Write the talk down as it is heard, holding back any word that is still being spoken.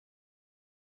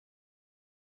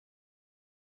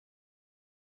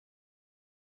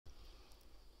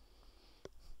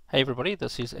Hey everybody,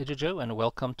 this is EduJoe and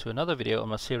welcome to another video on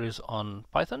my series on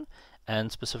Python and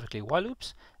specifically while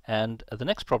loops. And the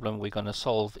next problem we're going to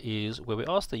solve is where we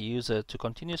ask the user to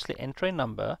continuously enter a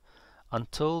number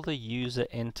until the user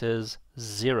enters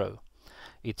 0.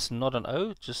 It's not an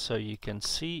O, just so you can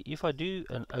see. If I do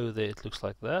an O there, it looks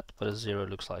like that, but a 0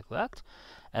 looks like that.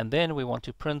 And then we want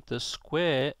to print the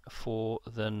square for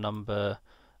the number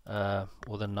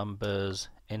or the numbers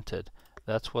entered.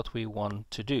 That's what we want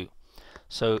to do.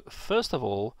 So first of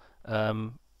all,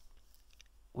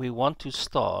 we want to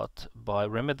start by,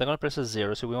 remember they're going to press a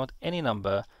 0, so we want any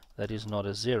number that is not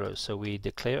a 0. So we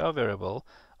declare our variable.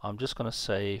 I'm just going to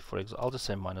say, for example, I'll just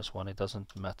say -1, it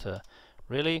doesn't matter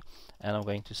really, and I'm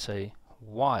going to say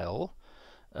while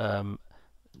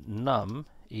num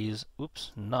is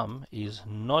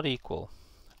not equal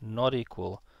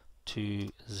to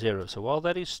 0. So while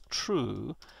that is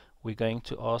true, we're going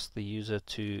to ask the user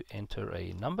to enter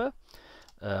a number.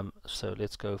 So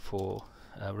let's go for,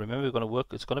 remember we're going to work,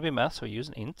 it's going to be math, so we use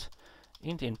an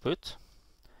int input,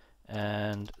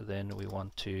 and then we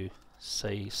want to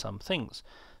say some things.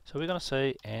 So we're going to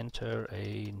say enter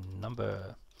a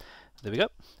number. There we go.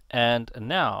 And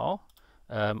now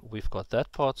we've got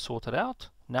that part sorted out.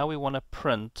 Now we want to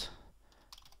print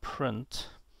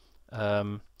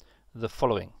the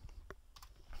following.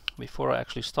 Before I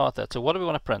actually start that, so what do we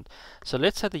want to print? So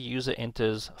let's say the user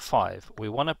enters 5. We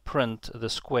want to print the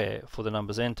square for the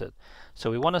numbers entered.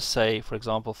 So we want to say, for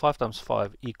example, 5 times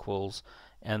 5 equals,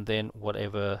 and then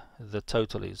whatever the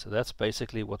total is. So that's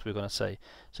basically what we're going to say.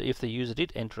 So if the user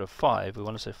did enter a 5, we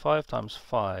want to say 5 times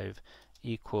 5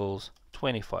 equals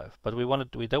 25. But we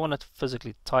don't want to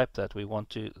physically type that. We want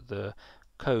the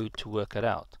code to work it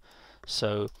out.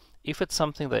 So if it's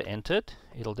something they entered,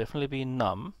 it'll definitely be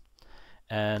num.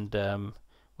 And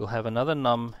we'll have another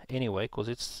num anyway because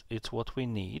it's what we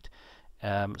need.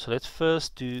 So let's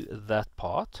first do that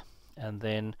part, and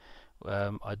then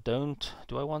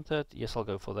do I want that? Yes, I'll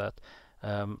go for that.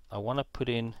 I want to put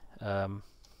in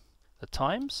the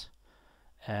times,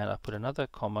 and I put another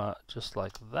comma just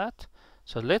like that.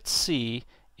 So let's see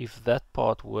if that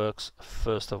part works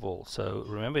first of all. So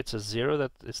remember, it's a 0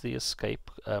 that is the escape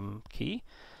key.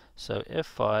 So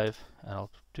F5, and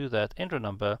I'll do that, enter a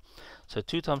number. So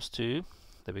 2 times 2,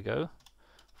 there we go,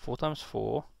 4 times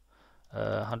 4,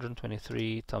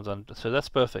 123 times 100. So that's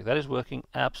perfect. That is working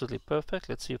absolutely perfect.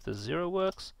 Let's see if the 0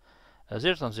 works.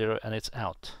 0 times 0, and it's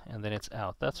out, and then it's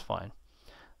out. That's fine.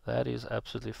 That is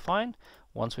absolutely fine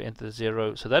once we enter the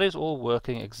 0. So that is all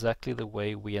working exactly the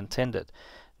way we intended.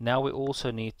 Now we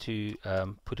also need to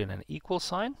put in an equal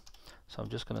sign. So I'm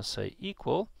just going to say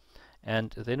equal.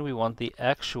 And then we want the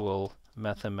actual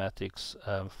mathematics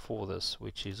for this,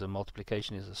 which is a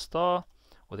multiplication is a star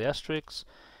or the asterisk,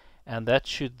 and that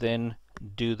should then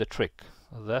do the trick.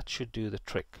 That should do the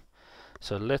trick.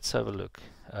 So let's have a look.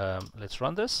 Let's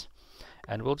run this,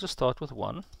 and we'll just start with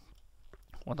 1.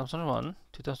 1 times 1 is 1,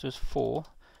 2 times 2 is 4,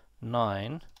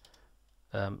 9,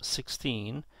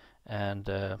 16, and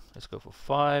let's go for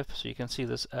 5. So you can see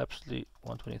this absolutely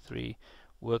 123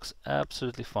 works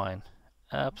absolutely fine.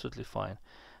 Absolutely fine.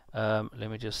 Let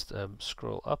me just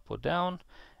scroll up or down,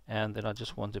 and then I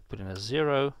just want to put in a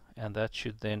 0, and that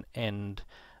should then end.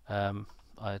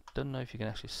 I don't know if you can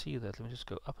actually see that. Let me just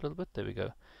go up a little bit. There we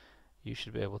go. You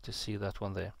should be able to see that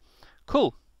one there.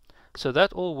 Cool. So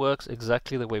that all works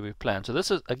exactly the way we planned. So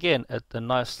this is again a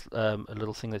nice a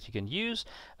little thing that you can use.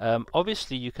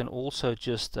 Obviously you can also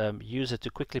just use it to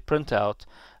quickly print out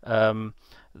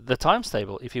the times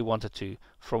table if you wanted to,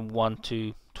 from 1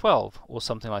 to 12 or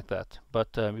something like that, but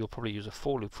you'll probably use a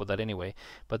for loop for that anyway.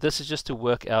 But this is just to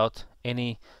work out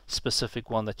any specific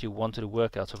one that you wanted to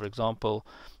work out. So for example,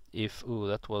 if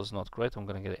that was not great, I'm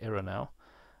going to get an error now.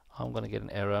 I'm going to get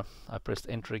an error. I pressed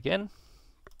enter again.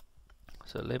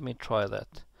 So let me try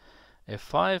that.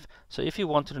 F5. So if you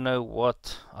wanted to know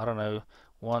what, I don't know,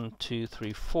 1 2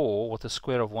 3 4, what the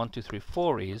square of 1 2 3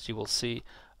 4 is, you will see,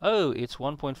 oh, it's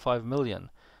 1.5 million.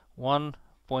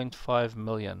 1.5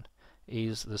 million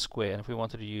is the square, and if we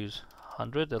wanted to use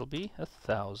 100, it'll be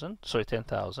 1,000, sorry,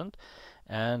 10,000,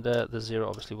 and the 0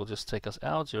 obviously will just take us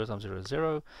out. 0 times 0 is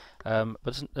 0, but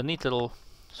it's a neat little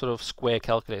sort of square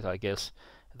calculator, I guess,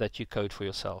 that you code for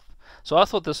yourself. So I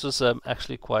thought this was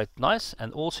actually quite nice,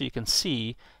 and also you can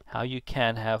see how you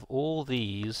can have all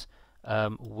these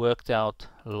worked out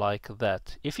like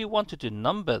that. If you wanted to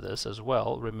number this as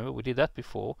well, remember we did that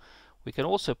before, we can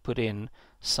also put in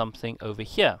something over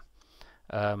here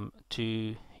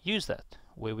to use that,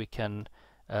 where we can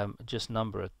just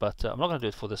number it. But I'm not going to do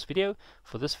it for this video.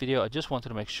 For this video I just wanted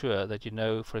to make sure that you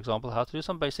know, for example, how to do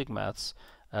some basic maths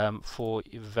for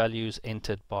values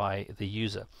entered by the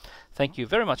user. Thank you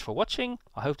very much for watching.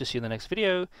 I hope to see you in the next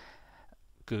video.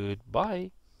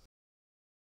 Goodbye.